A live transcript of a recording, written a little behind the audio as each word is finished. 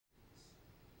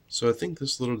So I think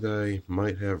this little guy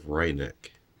might have wry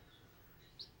neck.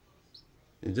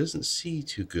 It doesn't see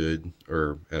too good,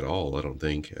 or at all, I don't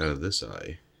think, out of this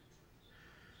eye.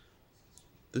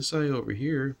 This eye over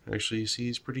here actually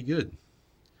sees pretty good.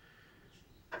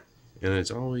 And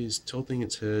it's always tilting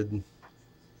its head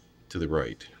to the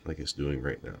right, like it's doing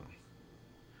right now.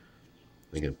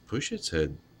 I can push its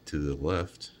head to the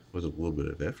left with a little bit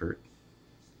of effort.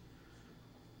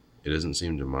 It doesn't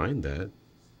seem to mind that.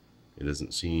 It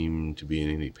doesn't seem to be in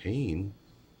any pain.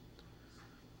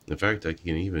 In fact, I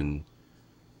can even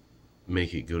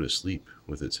make it go to sleep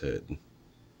with its head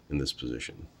in this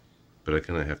position. But I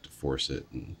kind of have to force it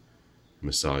and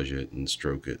massage it and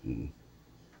stroke it and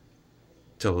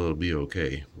tell it it'll be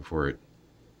okay before it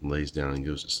lays down and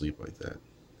goes to sleep like that.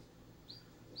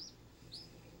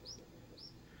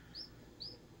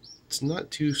 It's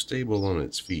not too stable on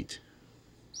its feet.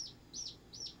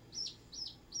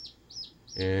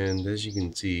 And as you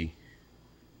can see,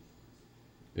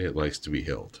 it likes to be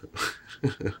held.